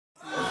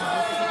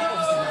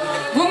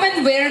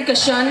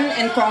percussion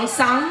and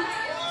kongsang,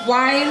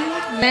 while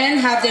men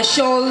have their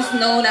shawls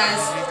known as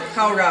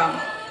haura.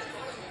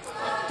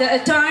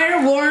 The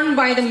attire worn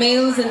by the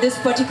males in this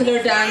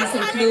particular dance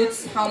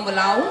includes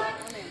haumalau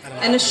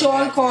and a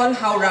shawl called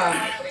haura.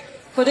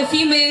 For the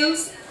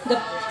females,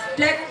 the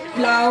plek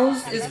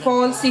blouse is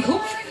called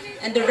sihup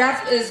and the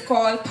wrap is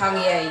called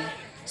pangyay,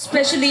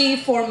 especially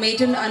for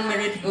maiden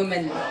unmarried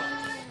women.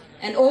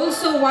 And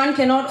also one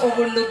cannot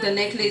overlook the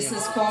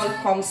necklaces called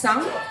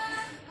kongsang,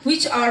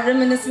 which are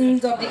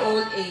reminiscent of the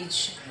old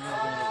age.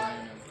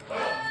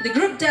 The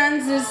group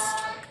dance is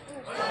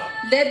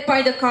led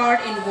by the card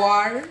in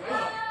war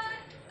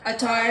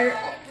attire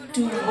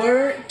to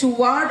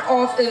ward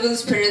off evil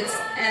spirits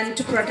and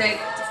to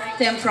protect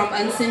them from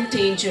unseen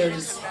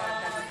dangers.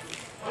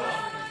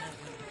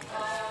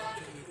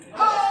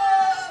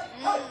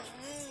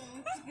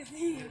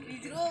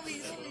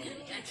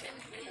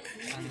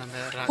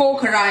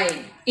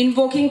 Hokarai,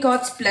 invoking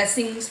God's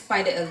blessings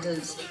by the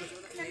elders.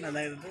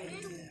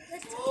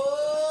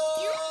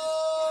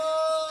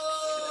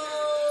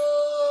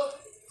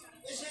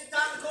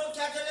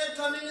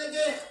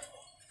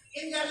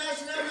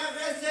 International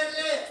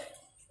Magazine.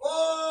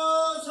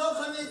 Oh, so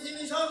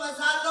coming so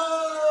masalo.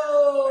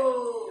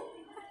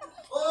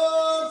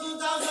 Oh,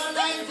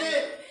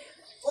 2019.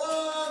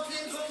 Oh,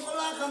 King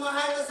Kongola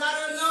Kamahai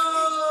Masaro no.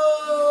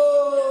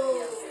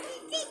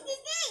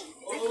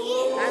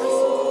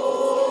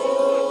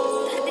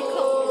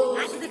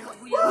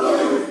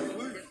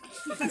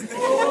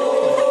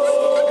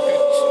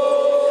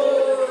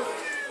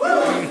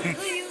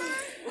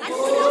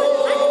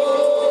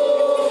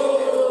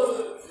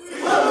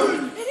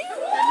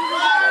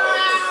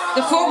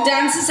 The folk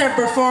dances are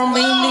performed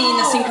mainly in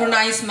a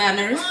synchronized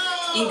manner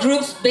in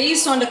groups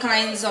based on the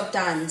kinds of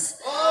dance.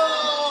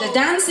 The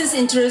dance is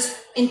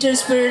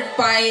interspersed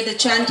by the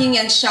chanting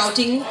and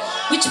shouting,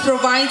 which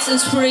provides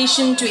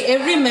inspiration to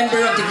every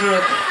member of the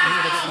group.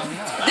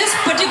 This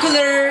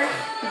particular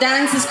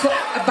dance is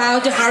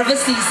about the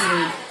harvest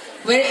season,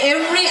 where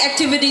every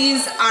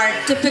activities are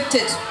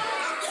depicted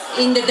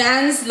in the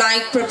dance,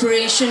 like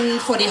preparation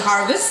for the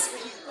harvest,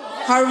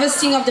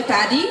 harvesting of the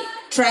paddy,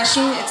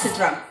 thrashing,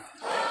 etc.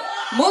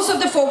 Most of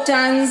the folk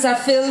dances are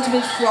filled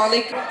with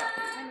frolic.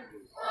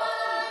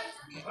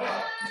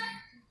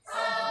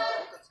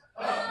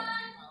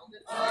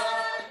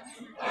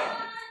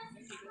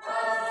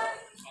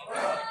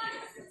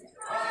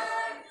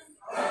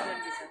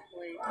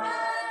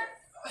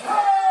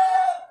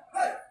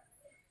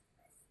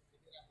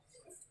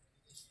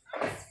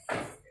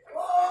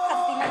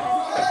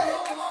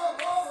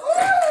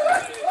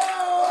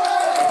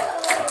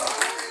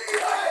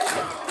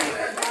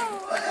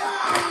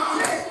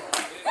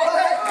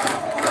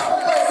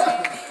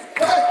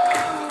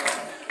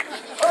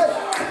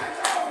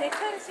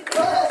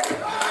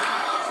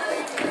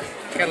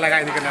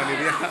 Lagay di kenal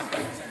dia.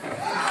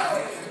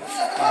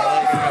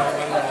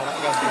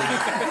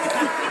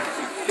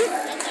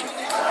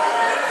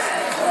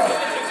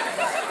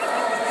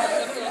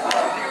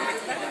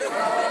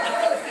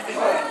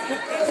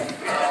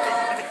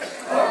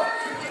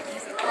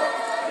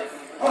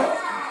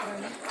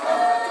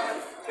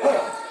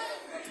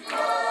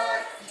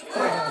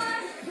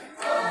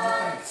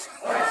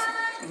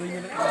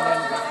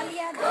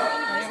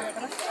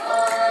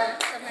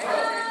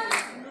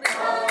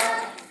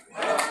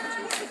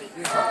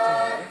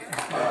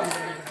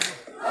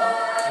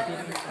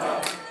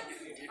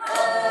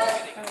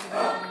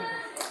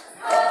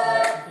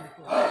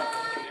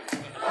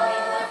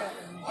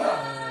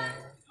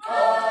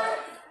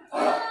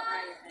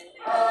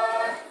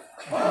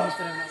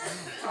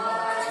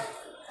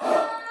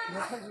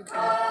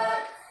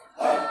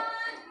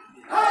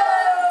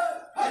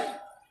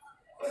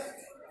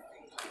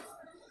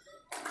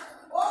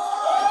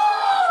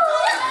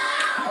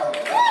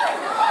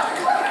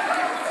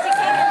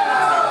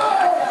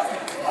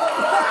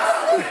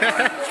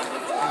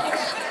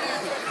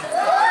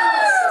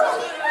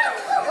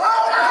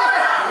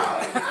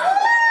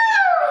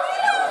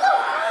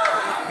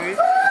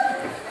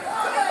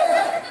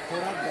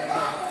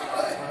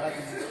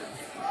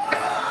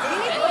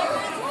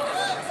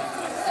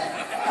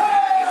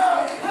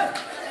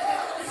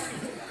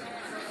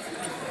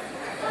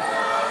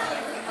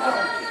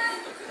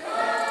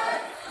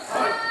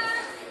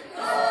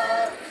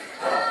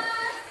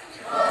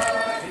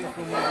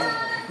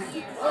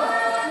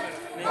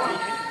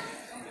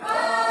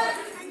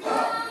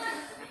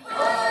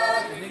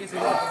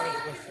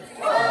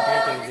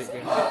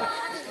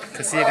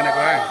 Kasih kena kau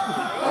kan?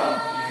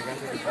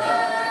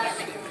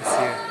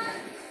 Kasih.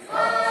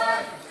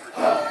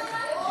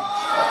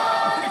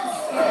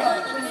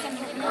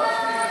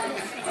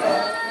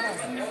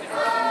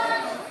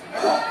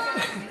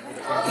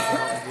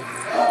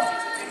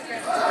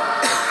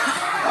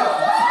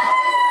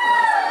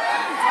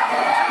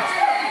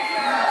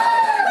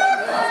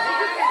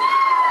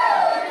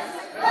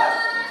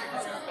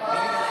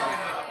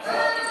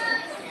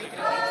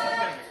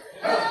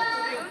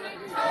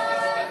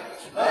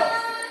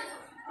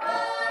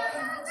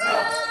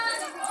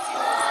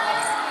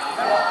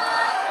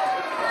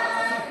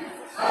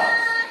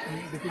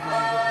 Reading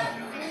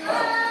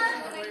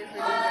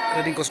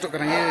kostok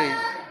kan ye.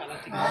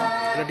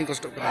 Reading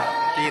kostok kan.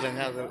 Tira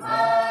nga agad.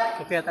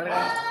 Oke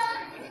talaga.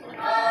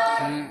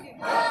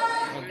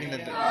 Mungkin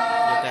nanti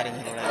jokarin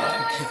yang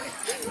lain.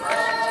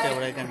 Setiap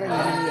orang kan.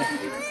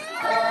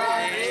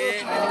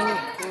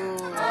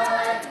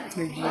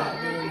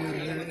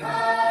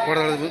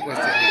 Kora dulu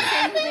pasti.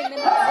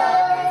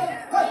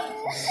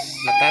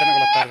 Latar nak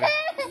latar.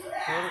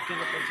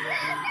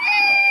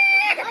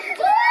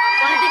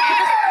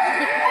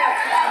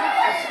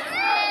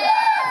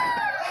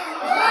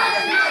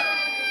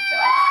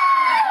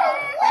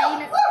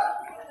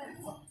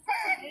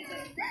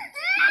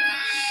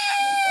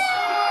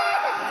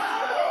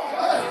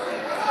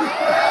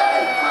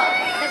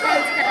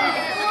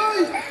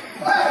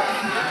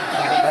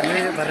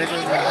 Barre itu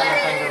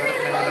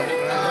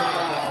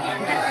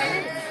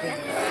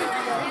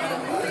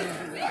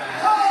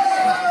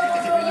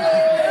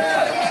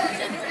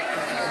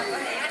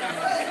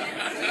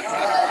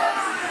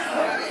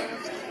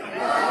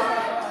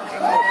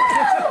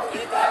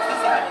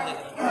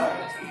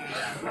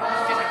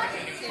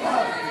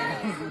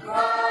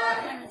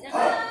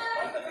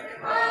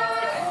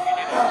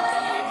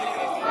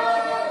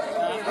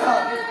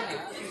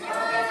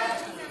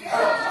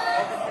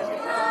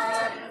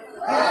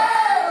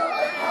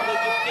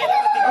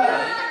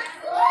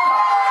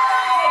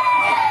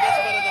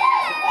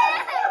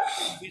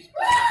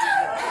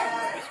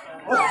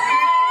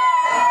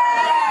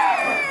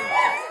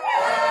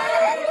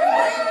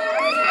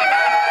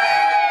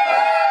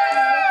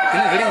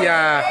ini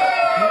ya.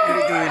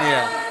 Ini tuh ini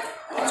ya.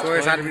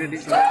 Soalnya saat ini di.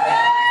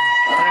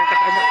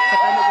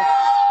 Katanya